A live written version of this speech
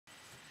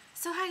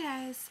So hi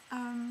guys,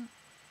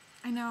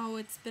 I know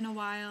it's been a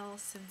while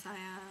since I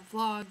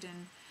vlogged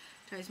and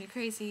it drives me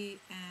crazy,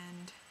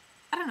 and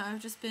I don't know,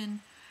 I've just been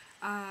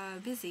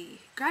busy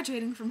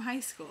graduating from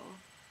high school.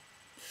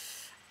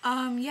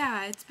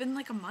 Yeah, it's been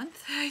like a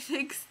month I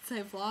think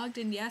since I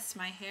vlogged, and yes,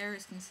 my hair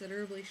is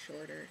considerably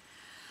shorter.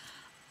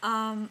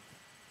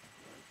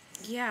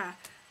 Yeah,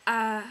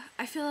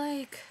 I feel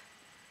like,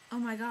 oh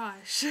my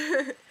gosh,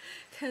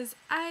 because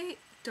I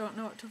don't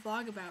know what to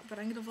vlog about, but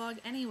I'm gonna vlog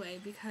anyway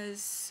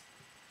because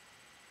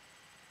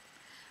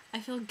I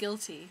feel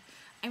guilty.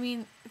 I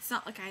mean, it's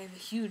not like I have a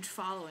huge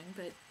following,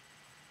 but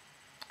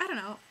I don't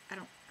know. I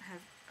don't have,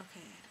 okay,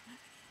 I don't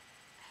have any.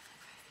 I have like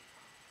 5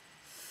 people.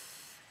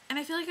 And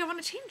I feel like I want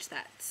to change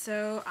that.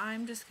 So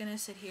I'm just going to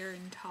sit here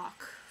and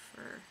talk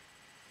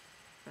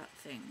about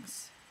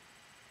things.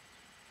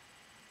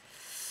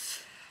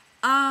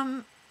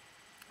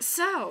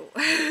 So,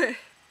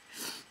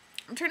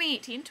 I'm turning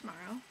 18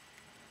 tomorrow.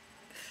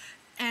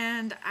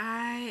 And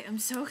I am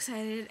so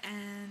excited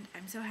and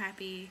I'm so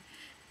happy.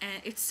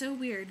 And it's so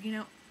weird, you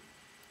know.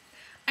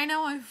 I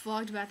know I've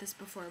vlogged about this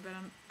before, but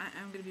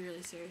I'm gonna be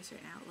really serious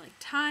right now. Like,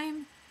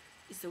 time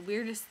is the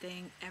weirdest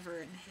thing ever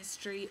in the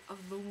history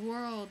of the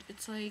world.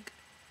 It's like,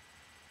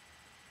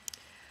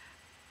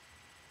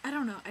 I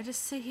don't know. I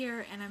just sit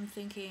here and I'm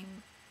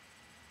thinking,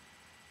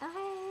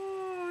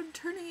 oh, I'm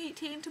turning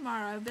 18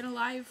 tomorrow. I've been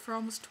alive for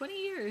almost 20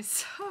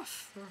 years.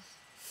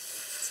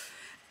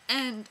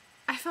 And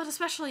I felt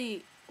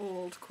especially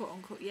old, quote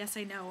unquote. Yes,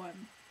 I know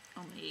I'm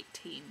only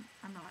 18.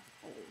 I'm not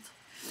old.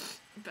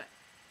 But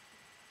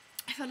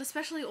I felt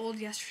especially old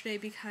yesterday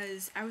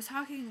because I was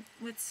talking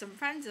with some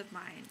friends of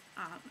mine,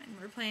 and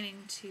we're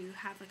planning to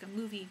have like a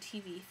movie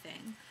TV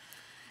thing.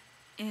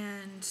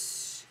 And,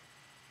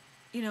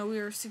 you know, we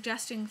were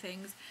suggesting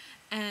things,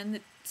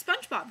 and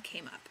SpongeBob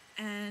came up.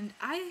 And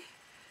I,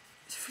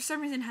 for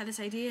some reason, had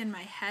this idea in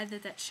my head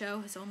that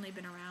show has only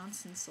been around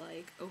since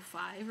like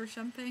 2005 or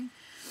something.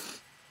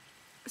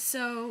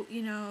 So,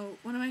 you know,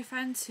 one of my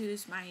friends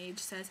who's my age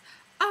says,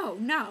 oh,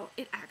 no,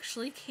 it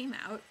actually came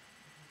out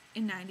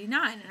in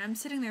 99, and I'm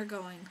sitting there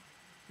going,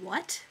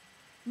 what?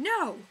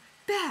 No,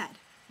 bad.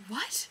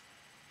 What?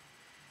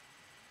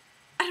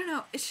 I don't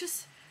know, it's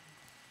just,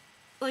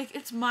 like,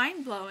 it's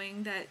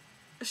mind-blowing that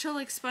a show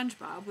like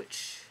SpongeBob,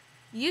 which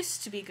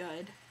used to be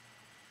good,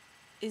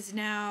 is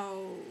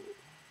now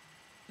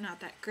not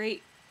that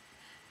great.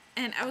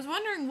 And I was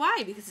wondering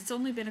why, because it's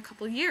only been a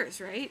couple years,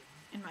 right?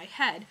 In my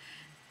head.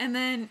 And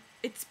then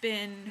it's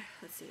been,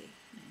 let's see,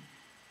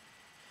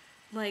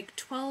 like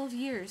 12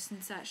 years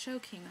since that show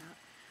came out.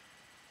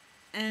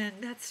 And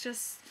that's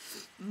just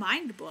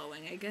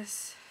mind-blowing, I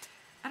guess.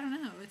 I don't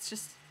know, it's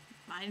just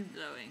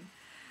mind-blowing.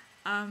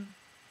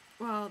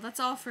 Well, that's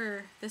all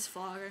for this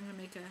vlog. I'm gonna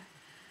make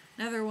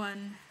another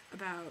one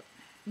about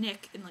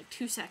Nick in like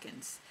 2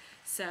 seconds.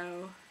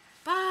 So,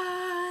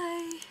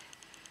 bye!